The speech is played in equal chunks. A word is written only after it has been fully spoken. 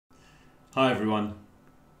Hi everyone,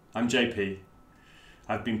 I'm JP.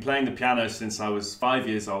 I've been playing the piano since I was 5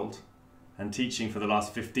 years old and teaching for the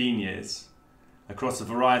last 15 years across a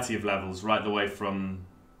variety of levels, right the way from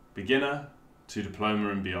beginner to diploma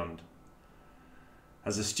and beyond.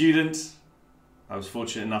 As a student, I was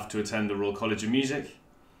fortunate enough to attend the Royal College of Music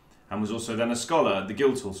and was also then a scholar at the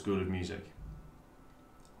Guildhall School of Music.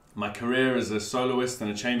 My career as a soloist and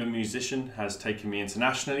a chamber musician has taken me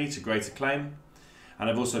internationally to great acclaim, and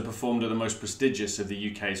I've also performed at the most prestigious of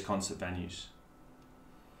the UK's concert venues.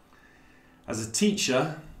 As a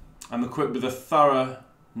teacher, I'm equipped with a thorough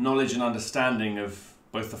knowledge and understanding of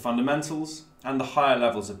both the fundamentals and the higher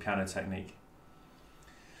levels of piano technique.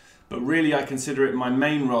 But really I consider it my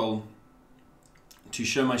main role to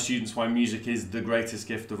show my students why music is the greatest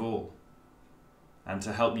gift of all, and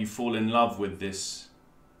to help you fall in love with this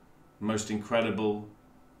most incredible,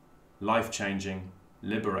 life-changing,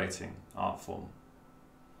 liberating art form.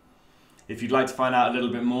 If you'd like to find out a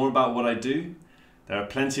little bit more about what I do, there are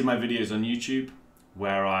plenty of my videos on YouTube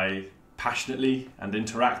where I passionately and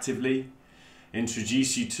interactively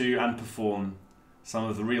introduce you to and perform some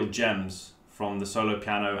of the real gems from the solo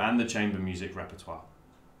piano and the chamber music repertoire.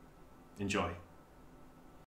 Enjoy.